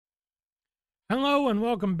Hello and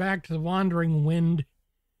welcome back to the Wandering Wind,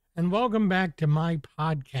 and welcome back to my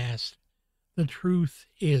podcast, The Truth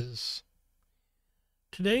Is.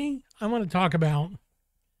 Today, I want to talk about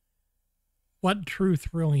what truth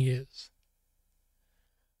really is.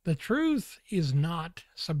 The truth is not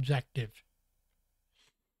subjective.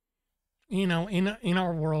 In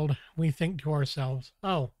our world, we think to ourselves,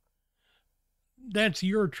 oh, that's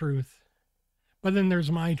your truth, but then there's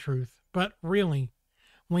my truth. But really,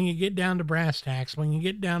 when you get down to brass tacks, when you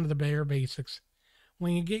get down to the bare basics,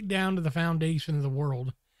 when you get down to the foundation of the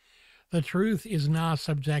world, the truth is not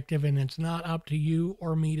subjective, and it's not up to you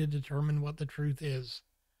or me to determine what the truth is.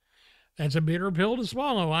 That's a bitter pill to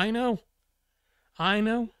swallow, I know. I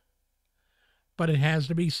know. But it has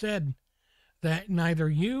to be said that neither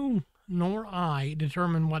you nor I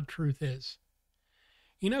determine what truth is.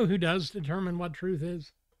 You know who does determine what truth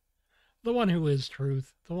is? The one who is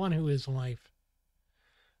truth, the one who is life.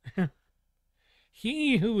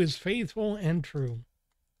 He who is faithful and true.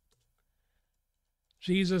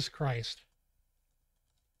 Jesus Christ.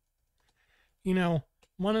 You know,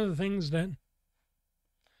 one of the things that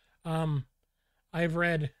I've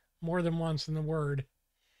read more than once in the Word,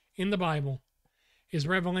 in the Bible, is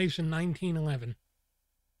Revelation 19:11.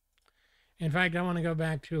 In fact, I want to go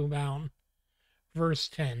back to about verse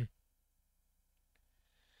 10.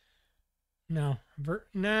 No,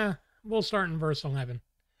 we'll start in verse 11,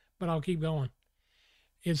 but I'll keep going.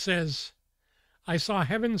 It says, I saw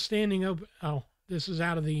heaven standing open. Oh, this is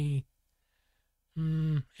out of the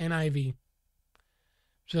NIV,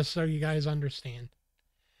 just so you guys understand.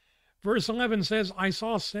 Verse 11 says, I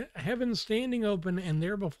saw heaven standing open, and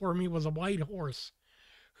there before me was a white horse,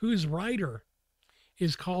 whose rider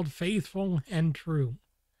is called Faithful and True.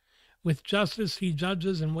 With justice he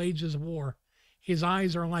judges and wages war. His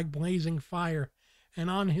eyes are like blazing fire,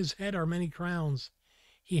 and on his head are many crowns.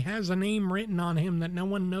 He has a name written on him that no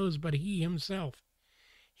one knows but he himself.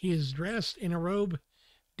 He is dressed in a robe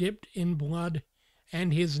dipped in blood,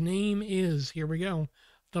 and his name is, here we go,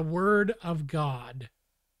 the Word of God.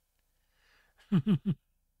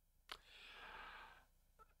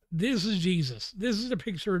 This is Jesus. This is a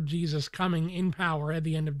picture of Jesus coming in power at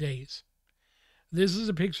the end of days. This is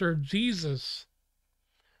a picture of Jesus,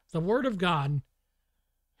 the Word of God,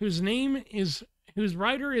 whose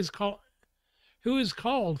writer is called, who is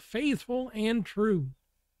called Faithful and True.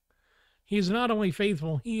 He is not only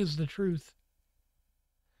faithful, he is the truth.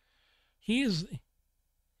 He is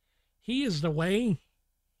the way,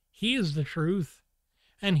 he is the truth,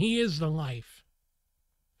 and he is the life.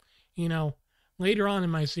 You know, later on in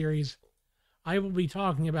my series, I will be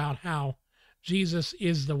talking about how Jesus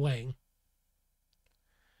is the way.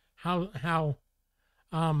 How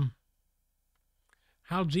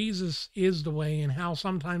Jesus is the way, and how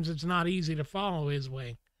sometimes it's not easy to follow his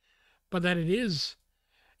way, but that it is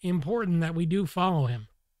important that we do follow him.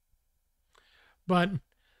 But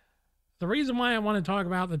the reason why I want to talk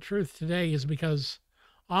about the truth today is because,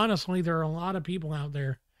 honestly, there are a lot of people out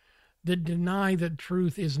there that deny that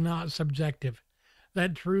truth is not subjective,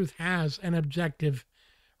 that truth has an objective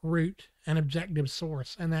root, an objective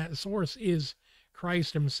source, and that source is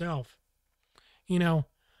Christ himself. You know,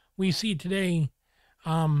 we see today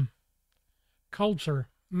culture,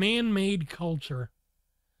 man-made culture,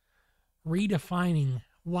 redefining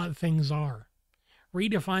what things are,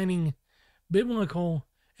 redefining biblical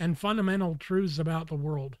and fundamental truths about the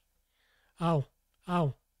world. Oh,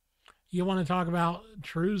 you want to talk about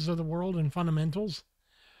truths of the world and fundamentals?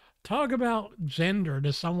 Talk about gender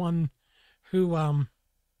to someone who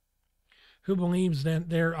believes that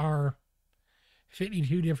there are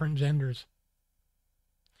 52 different genders.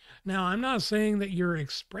 Now, I'm not saying that your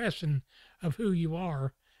expression of who you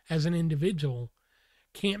are as an individual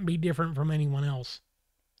can't be different from anyone else.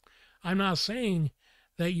 I'm not saying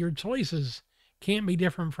that your choices can't be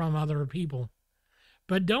different from other people.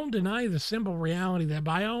 But don't deny the simple reality that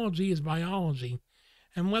biology is biology,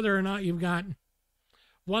 and whether or not you've got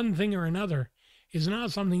one thing or another is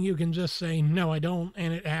not something you can just say, no, I don't,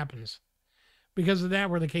 and it happens. Because if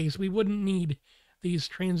that were the case, we wouldn't need these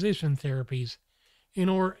transition therapies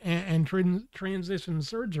and transition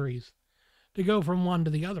surgeries to go from one to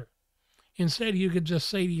the other. Instead, you could just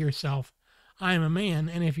say to yourself, I am a man,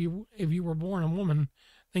 and if you were born a woman,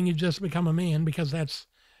 then you just become a man, because that's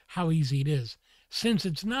how easy it is. Since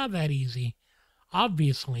it's not that easy,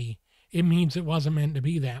 obviously, it means it wasn't meant to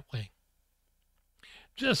be that way.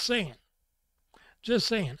 Just saying.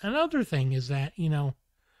 Another thing is that, in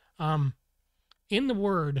the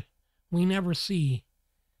Word, we never see,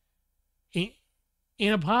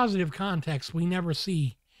 in a positive context, we never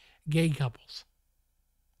see gay couples.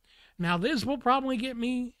 Now, this will probably get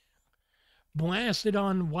me blast it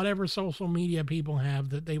on whatever social media people have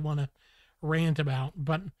that they want to rant about.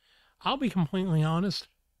 But I'll be completely honest.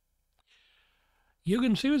 You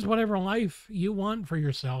can choose whatever life you want for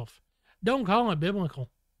yourself. Don't call it biblical.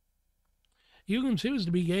 You can choose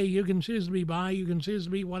to be gay. You can choose to be bi. You can choose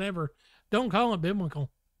to be whatever. Don't call it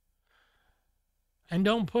biblical. And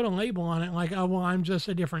don't put a label on it like, oh, well, I'm just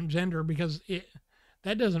a different gender, because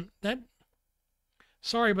that doesn't,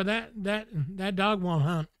 sorry, but that dog won't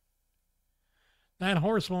hunt. That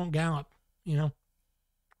horse won't gallop, you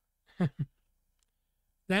know.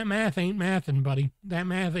 That math ain't mathin', buddy. That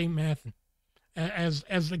math ain't mathin', as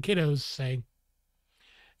the kiddos say.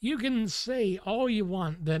 You can say all you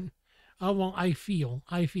want that, oh, well, I feel.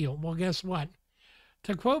 Well, guess what?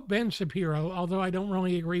 To quote Ben Shapiro, although I don't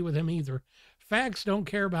really agree with him either, facts don't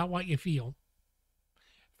care about what you feel.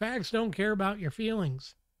 Facts don't care about your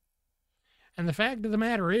feelings. And the fact of the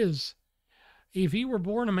matter is, if you were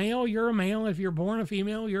born a male, you're a male. If you're born a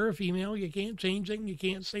female, you're a female. You can't change it, and you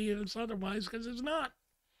can't say it's otherwise, because it's not.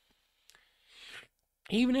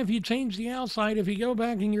 Even if you change the outside, if you go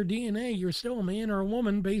back in your DNA, you're still a man or a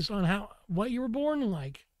woman based on what you were born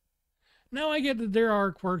like. Now, I get that there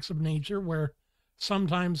are quirks of nature where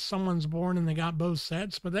sometimes someone's born and they got both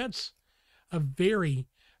sets, but that's a very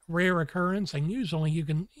rare occurrence, and usually you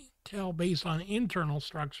can tell based on internal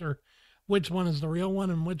structure which one is the real one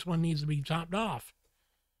and which one needs to be chopped off.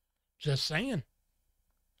 Just saying.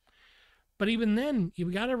 But even then,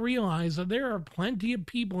 you've got to realize that there are plenty of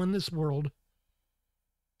people in this world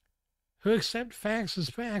who accept facts as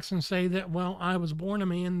facts and say that, well, I was born a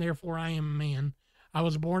man, therefore I am a man. I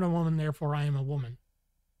was born a woman, therefore I am a woman.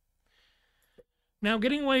 Now,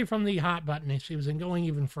 getting away from the hot button issues and going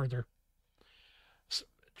even further,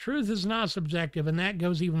 truth is not subjective, and that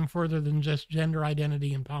goes even further than just gender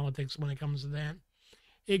identity and politics when it comes to that.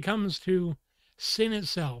 It comes to sin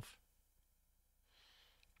itself.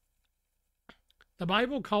 The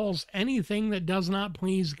Bible calls anything that does not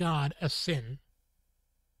please God a sin.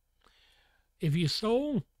 If you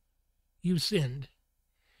stole, you've sinned.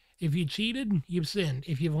 If you cheated, you've sinned.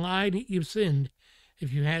 If you've lied, you've sinned.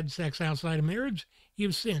 If you had sex outside of marriage,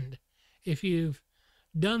 you've sinned. If you've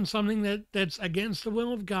done something that's against the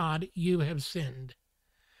will of God, you have sinned.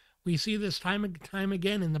 We see this time and time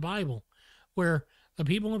again in the Bible, where the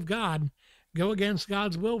people of God go against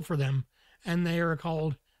God's will for them, and they are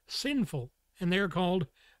called sinful, and they are called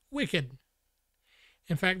wicked.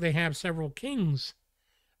 In fact, they have several kings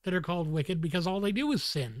that are called wicked because all they do is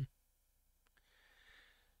sin.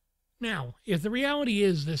 Now, if the reality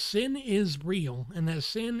is that sin is real, and that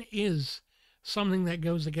sin is something that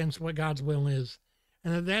goes against what God's will is,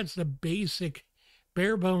 and that that's the basic,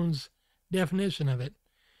 bare bones definition of it,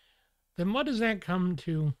 then what does that come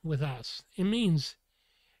to with us? It means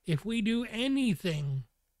if we do anything,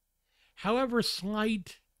 however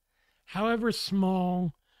slight, however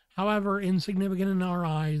small, however insignificant in our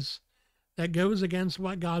eyes, that goes against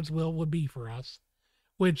what God's will would be for us,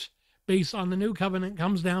 which, based on the new covenant,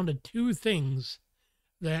 comes down to two things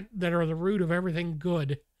that are the root of everything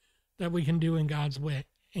good that we can do in God's way,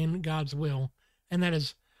 in God's will. And that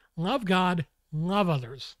is love God, love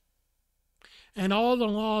others. And all the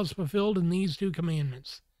laws fulfilled in these two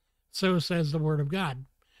commandments. So says the Word of God.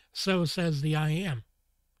 So says the I Am.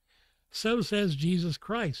 So says Jesus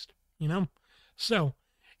Christ, you know? So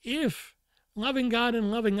if loving God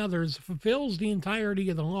and loving others fulfills the entirety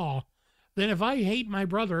of the law, then if I hate my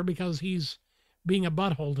brother because he's being a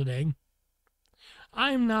butthole today,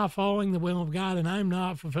 I'm not following the will of God and I'm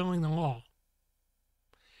not fulfilling the law.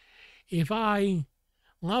 If I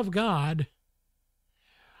love God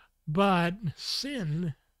but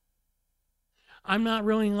sin, I'm not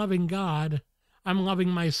really loving God. I'm loving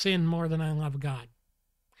my sin more than I love God.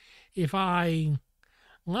 If I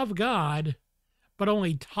love God but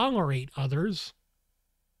only tolerate others,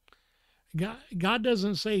 God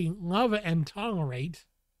doesn't say love and tolerate.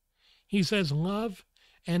 He says love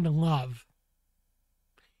and love.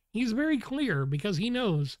 He's very clear because he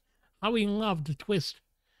knows how we love to twist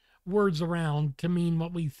words around to mean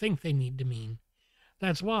what we think they need to mean.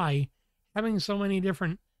 That's why having so many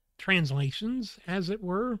different translations, as it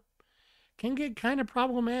were, can get kind of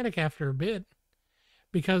problematic after a bit,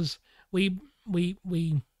 because we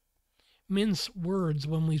mince words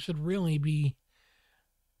when we should really be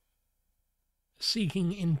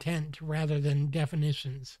seeking intent rather than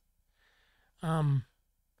definitions.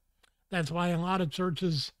 That's why a lot of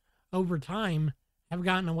churches over time have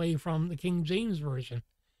gotten away from the King James Version,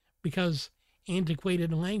 because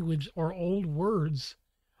antiquated language or old words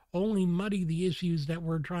only muddy the issues that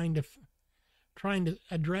we're trying to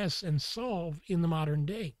address and solve in the modern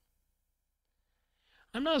day.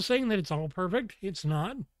 I'm not saying that it's all perfect. It's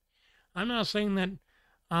not. I'm not saying that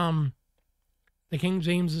um, the King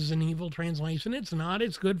James is an evil translation. It's not.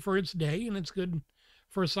 It's good for its day, and it's good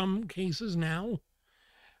for some cases now.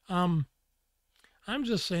 Um, I'm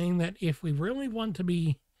just saying that if we really want to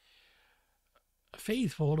be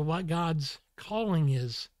faithful to what God's calling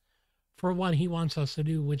is for what He wants us to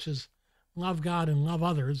do, which is love God and love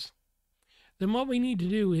others, then what we need to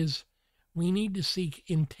do is we need to seek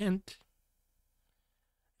intent,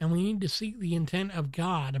 and we need to seek the intent of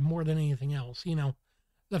God more than anything else. You know,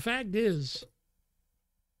 the fact is,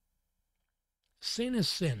 sin is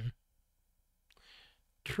sin.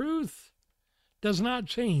 Truth does not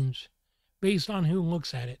change based on who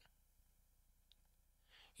looks at it.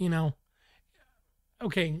 You know,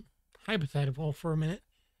 okay, hypothetical for a minute.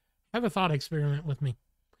 Have a thought experiment with me.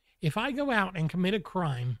 If I go out and commit a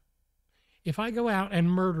crime, if I go out and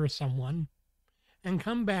murder someone and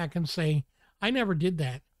come back and say, I never did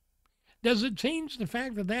that, does it change the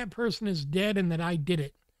fact that that person is dead and that I did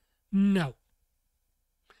it? No.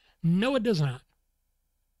 No, it does not.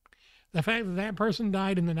 The fact that that person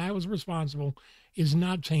died and that I was responsible is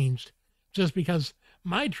not changed just because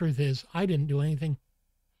my truth is I didn't do anything.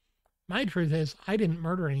 My truth is I didn't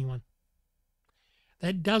murder anyone.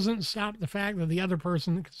 That doesn't stop the fact that the other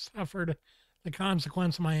person suffered the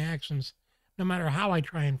consequence of my actions, no matter how I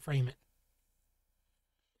try and frame it.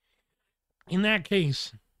 In that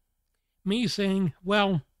case, me saying,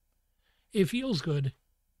 well, it feels good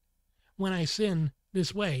when I sin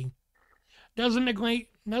this way, doesn't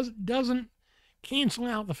cancel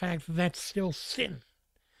out the fact that that's still sin.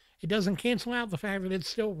 It doesn't cancel out the fact that it's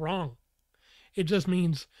still wrong. It just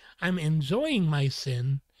means I'm enjoying my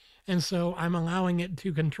sin, and so I'm allowing it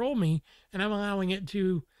to control me, and I'm allowing it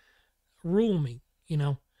to rule me. You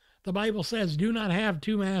know, the Bible says, do not have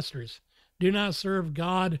two masters. Do not serve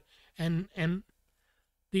God and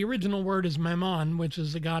the original word is mammon, which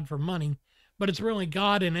is the god for money, but it's really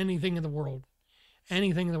God and anything in the world.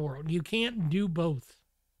 Anything in the world. You can't do both.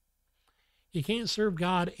 You can't serve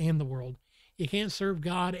God and the world. You can't serve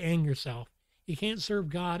God and yourself. You can't serve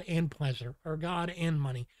God and pleasure, or God and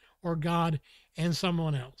money, or God and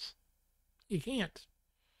someone else. You can't.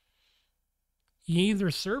 You either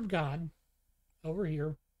serve God over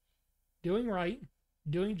here, doing right,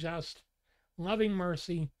 doing just, loving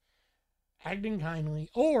mercy, acting kindly,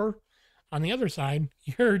 or on the other side,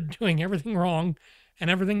 you're doing everything wrong and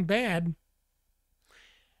everything bad,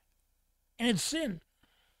 and it's sin.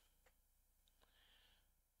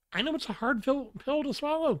 I know it's a hard pill to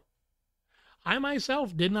swallow. I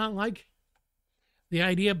myself did not like the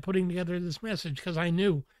idea of putting together this message because I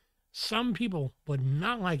knew some people would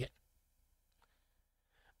not like it.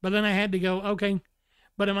 But then I had to go, okay,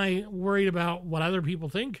 but am I worried about what other people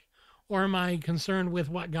think? Or am I concerned with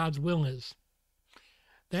what God's will is?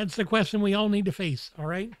 That's the question we all need to face, all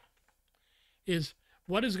right? Is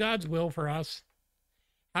what is God's will for us?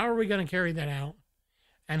 How are we going to carry that out?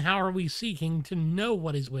 And how are we seeking to know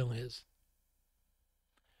what His will is?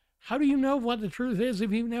 How do you know what the truth is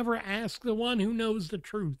if you've never asked the one who knows the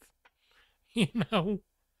truth? You know,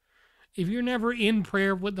 if you're never in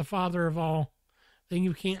prayer with the Father of all, then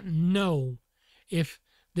you can't know if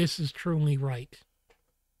this is truly right.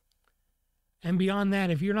 And beyond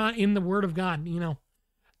that, if you're not in the Word of God, you know,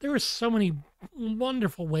 there are so many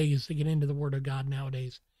wonderful ways to get into the Word of God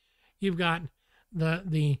nowadays. You've got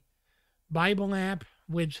the Bible app,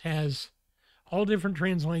 which has all different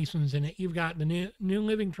translations in it. You've got the New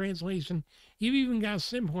Living Translation. You've even got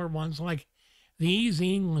simpler ones like the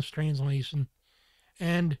Easy English Translation.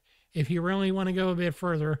 And if you really want to go a bit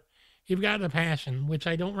further, you've got the Passion, which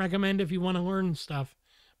I don't recommend if you want to learn stuff.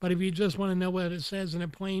 But if you just want to know what it says in a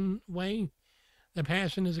plain way, the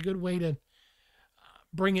Passion is a good way to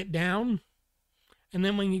bring it down. And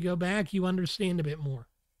then when you go back, you understand a bit more.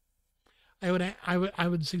 I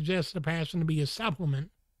would suggest the Passion to be a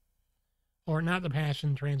supplement, or not the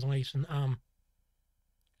Passion translation.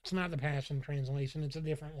 It's not the Passion translation. It's a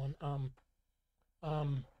different one. Oh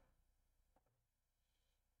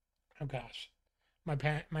gosh, my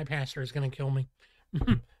pastor is gonna kill me.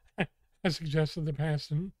 I suggested the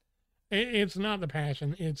Passion. It's not the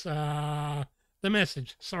Passion. It's the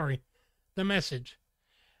Message. Sorry, the Message.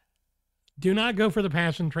 Do not go for the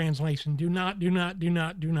Passion translation. Do not.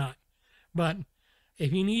 But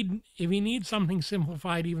if you need something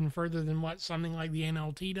simplified even further than what something like the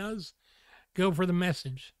NLT does, go for the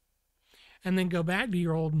Message. And then go back to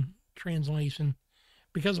your old translation,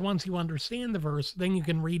 because once you understand the verse, then you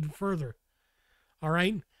can read further. All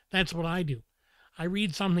right? That's what I do. I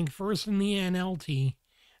read something first in the NLT,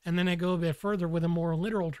 and then I go a bit further with a more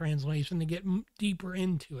literal translation to get deeper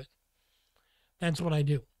into it. That's what I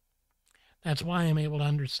do. That's why I'm able to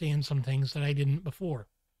understand some things that I didn't before.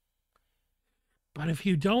 But if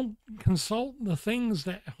you don't consult the things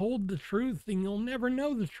that hold the truth, then you'll never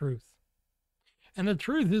know the truth. And the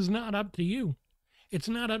truth is not up to you. It's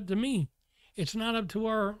not up to me. It's not up to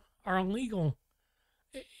our legal.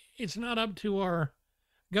 It's not up to our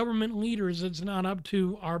government leaders. It's not up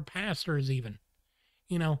to our pastors even.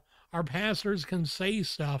 You know, our pastors can say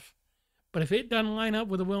stuff, but if it doesn't line up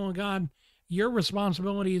with the will of God, your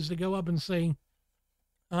responsibility is to go up and say,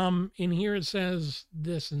 in here it says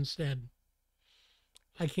this instead.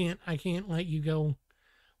 I can't let you go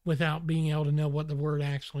without being able to know what the word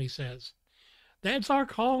actually says. That's our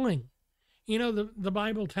calling. You know, the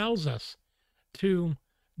Bible tells us to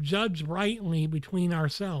judge rightly between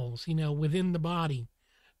ourselves, you know, within the body,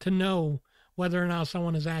 to know whether or not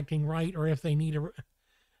someone is acting right or if they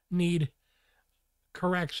need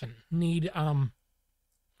correction, need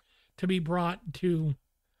to be brought to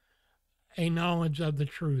a knowledge of the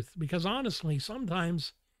truth. Because honestly,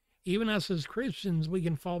 sometimes even us as Christians, we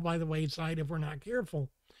can fall by the wayside if we're not careful,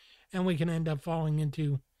 and we can end up falling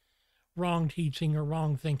into wrong teaching or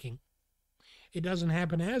wrong thinking. It doesn't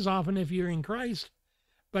happen as often if you're in Christ,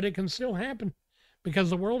 but it can still happen because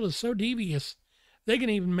the world is so devious. They can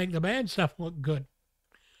even make the bad stuff look good.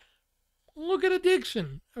 Look at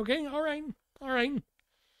addiction. Okay, all right.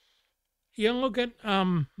 You look at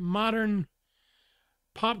modern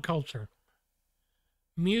pop culture,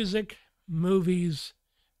 music, movies,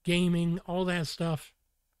 gaming, all that stuff.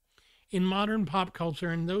 In modern pop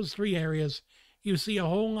culture, in those three areas, you see a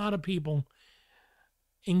whole lot of people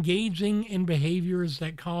engaging in behaviors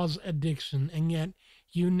that cause addiction, and yet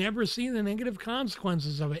you never see the negative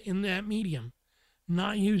consequences of it in that medium.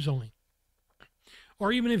 Not usually.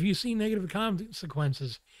 Or even if you see negative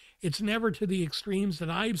consequences, it's never to the extremes that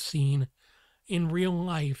I've seen in real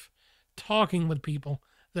life, talking with people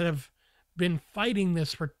that have been fighting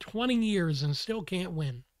this for 20 years and still can't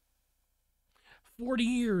win. 40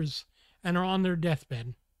 years and are on their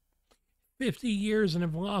deathbed. 50 years and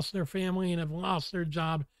have lost their family and have lost their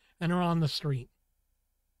job and are on the street.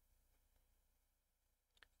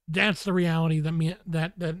 That's the reality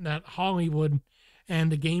that Hollywood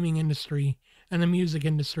and the gaming industry and the music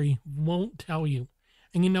industry won't tell you.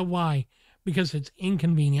 And you know why? Because it's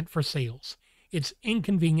inconvenient for sales. It's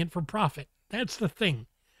inconvenient for profit. That's the thing.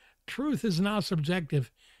 Truth is not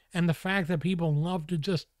subjective, and the fact that people love to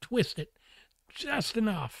just twist it just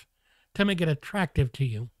enough to make it attractive to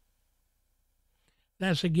you,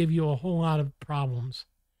 that should give you a whole lot of problems.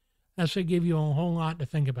 That should give you a whole lot to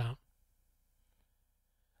think about.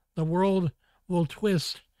 The world will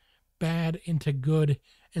twist bad into good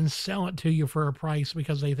and sell it to you for a price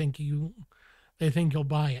because they think you'll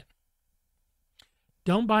buy it.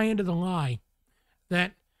 Don't buy into the lie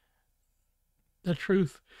that the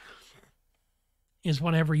truth is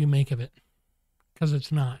whatever you make of it, because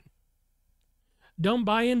it's not. Don't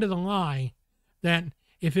buy into the lie that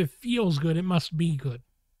if it feels good, it must be good.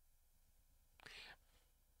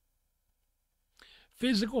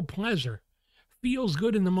 Physical pleasure feels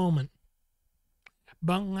good in the moment,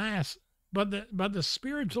 but the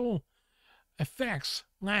spiritual effects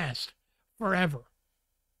last forever.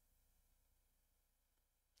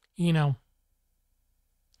 You know,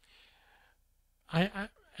 I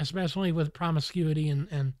especially with promiscuity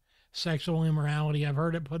and sexual immorality, I've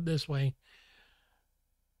heard it put this way.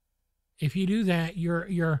 If you do that,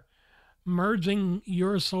 you're merging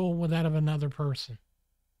your soul with that of another person.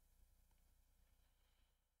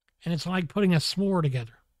 And it's like putting a s'more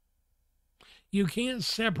together. You can't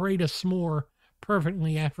separate a s'more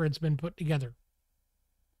perfectly after it's been put together.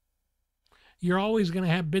 You're always going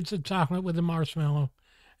to have bits of chocolate with the marshmallow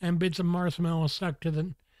and bits of marshmallow stuck to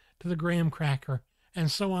the graham cracker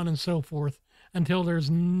and so on and so forth until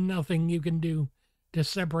there's nothing you can do to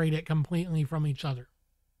separate it completely from each other.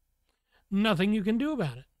 Nothing you can do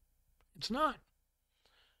about it. It's not.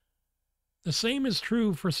 The same is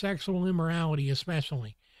true for sexual immorality,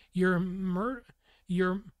 especially.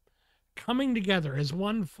 You're coming together as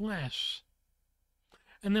one flesh.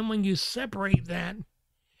 And then when you separate that,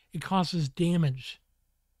 it causes damage.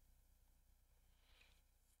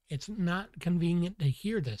 It's not convenient to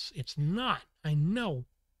hear this. It's not. I know.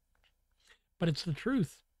 But it's the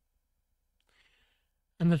truth.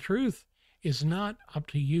 And the truth is not up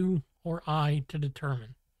to you or I to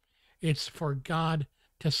determine. It's for God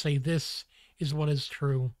to say this is what is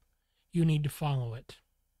true. You need to follow it.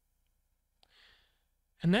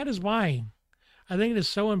 And that is why I think it is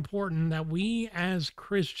so important that we as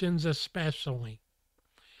Christians especially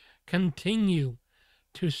continue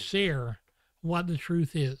to share what the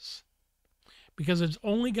truth is. because it's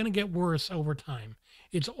only going to get worse over time.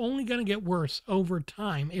 It's only going to get worse over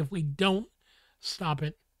time if we don't stop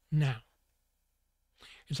it now.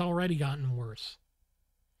 It's already gotten worse.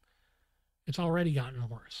 It's already gotten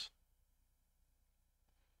worse.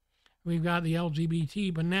 We've got the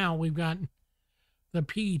LGBT, but now we've got the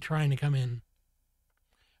P trying to come in.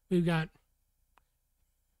 We've got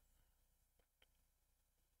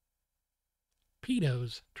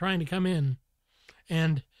pedos trying to come in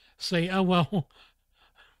and say, oh, well,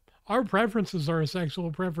 our preferences are a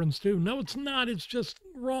sexual preference too. No, it's not. It's just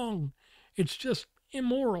wrong. It's just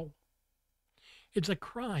immoral. It's a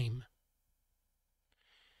crime.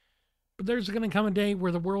 But there's going to come a day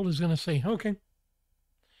where the world is going to say, okay,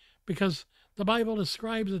 because the Bible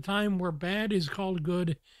describes a time where bad is called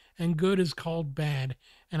good and good is called bad.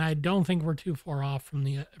 And I don't think we're too far off from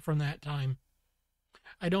that time.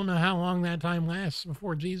 I don't know how long that time lasts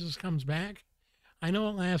before Jesus comes back. I know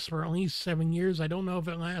it lasts for at least 7 years. I don't know if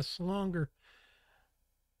it lasts longer.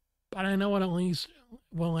 But I know it at least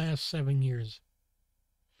will last 7 years.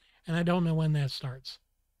 And I don't know when that starts.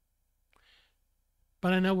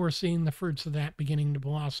 But I know we're seeing the fruits of that beginning to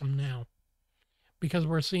blossom now. Because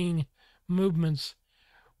we're seeing movements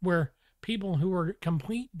where people who are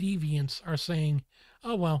complete deviants are saying,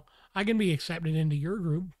 oh, well, I can be accepted into your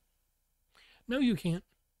group. No, you can't.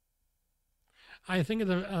 I think of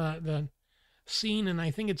the scene, and I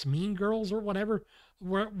think it's Mean Girls or whatever,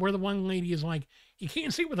 where the one lady is like, you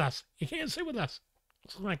can't sit with us. You can't sit with us.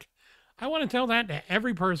 It's like, I want to tell that to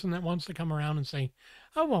every person that wants to come around and say,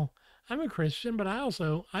 oh, well, I'm a Christian, but I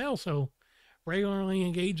also regularly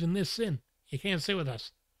engage in this sin. You can't sit with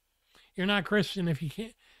us. You're not Christian if you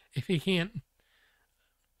can't.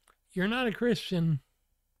 You're not a Christian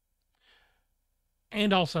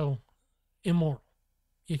and also immoral.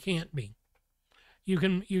 You can't be. You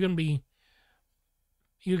can be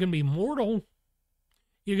mortal.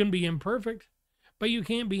 You can be imperfect, but you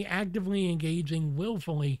can't be actively engaging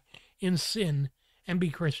willfully in sin and be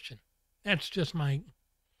Christian. That's just my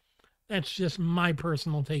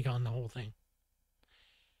personal take on the whole thing.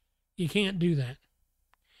 You can't do that.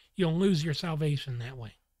 You'll lose your salvation that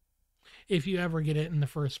way. If you ever get it in the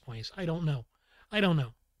first place. I don't know.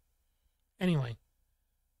 Anyway,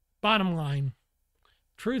 bottom line,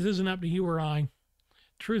 truth isn't up to you or I.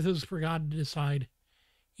 Truth is for God to decide.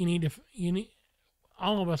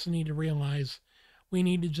 All of us need to realize we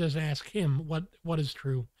need to just ask Him what is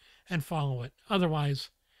true and follow it. Otherwise,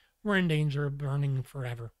 we're in danger of burning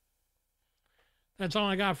forever. That's all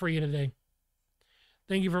I got for you today.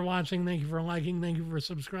 Thank you for watching. Thank you for liking. Thank you for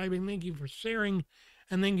subscribing. Thank you for sharing.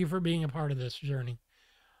 And thank you for being a part of this journey.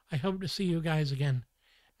 I hope to see you guys again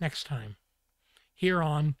next time here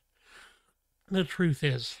on The Truth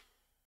Is.